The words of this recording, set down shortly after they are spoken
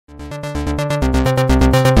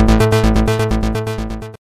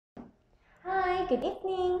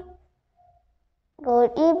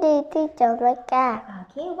Good evening, teacher Micah.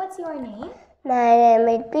 Okay, what's your name? My name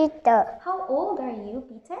is Peter. How old are you,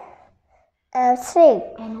 Peter? I'm 6.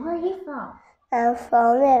 And where are you from? I'm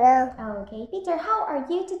from Vietnam. Okay, Peter, how are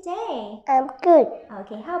you today? I'm good.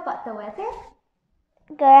 Okay, how about the weather?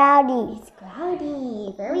 Cloudy. It's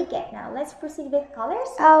cloudy. Very good. Now let's proceed with colors.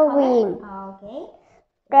 Orange. Okay.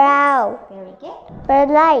 Brown. Very good.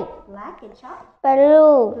 Black. Black, good job.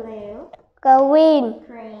 Blue. Blue. Green.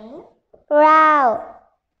 Green. Brown.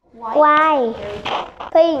 White. Very good.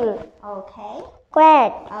 Pink. Okay.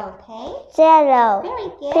 Red. Okay. Yellow. Very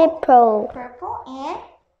good. Purple. Purple and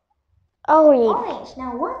Orange. orange.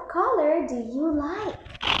 Now what color do you like?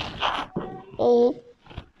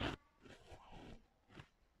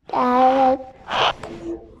 I like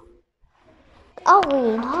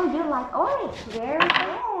orange. Oh, you like orange. Very good.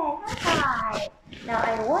 High five. Now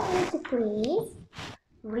I want you to please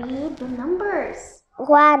read the numbers.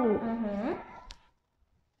 1,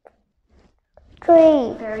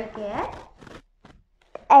 3, Very good.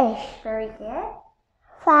 8, Very good.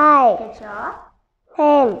 5, Good job.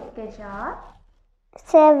 10, Good job.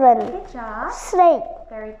 7, Good job. 6,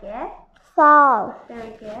 Very good. 4,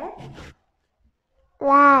 Very good.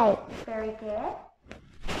 9, Very good.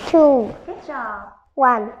 2, Good job.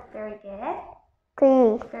 1, Very good.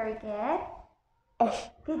 3, Very good. 8,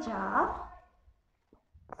 Good job.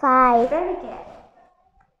 5, Very good.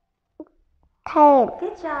 10,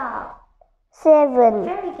 Good job. 7,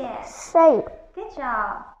 Very good. 6, Good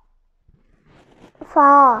job.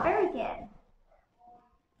 4, Very good.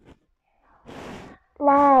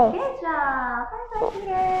 9. Good job. High five,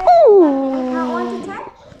 Peter. Can we count 1 to 10?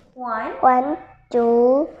 1. 1,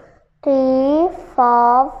 2, 3,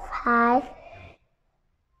 4, 5,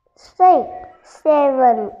 6,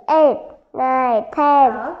 7, 8, 9,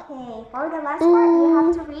 10. Okay. For the last part, you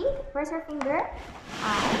have to read. Where's your finger?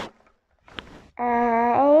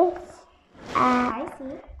 I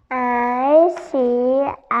see. I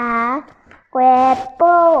see a red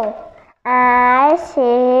ball. I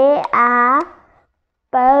see a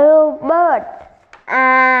blue bird.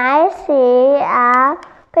 I see a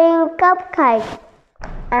pink cupcake.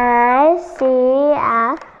 I see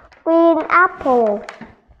a green apple.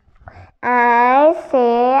 I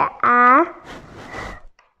see a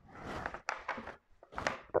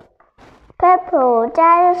purple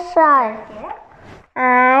dinosaur. Very good.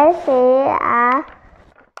 I see a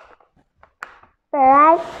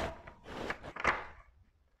black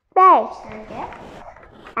bag. Very good.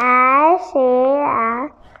 I see a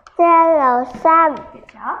yellow sun. Good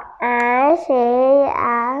job. I see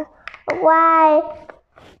a white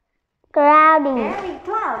cloudy. Very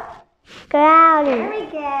cloud. Cloudy. Very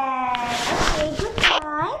good. Okay,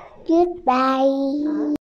 goodbye. Goodbye.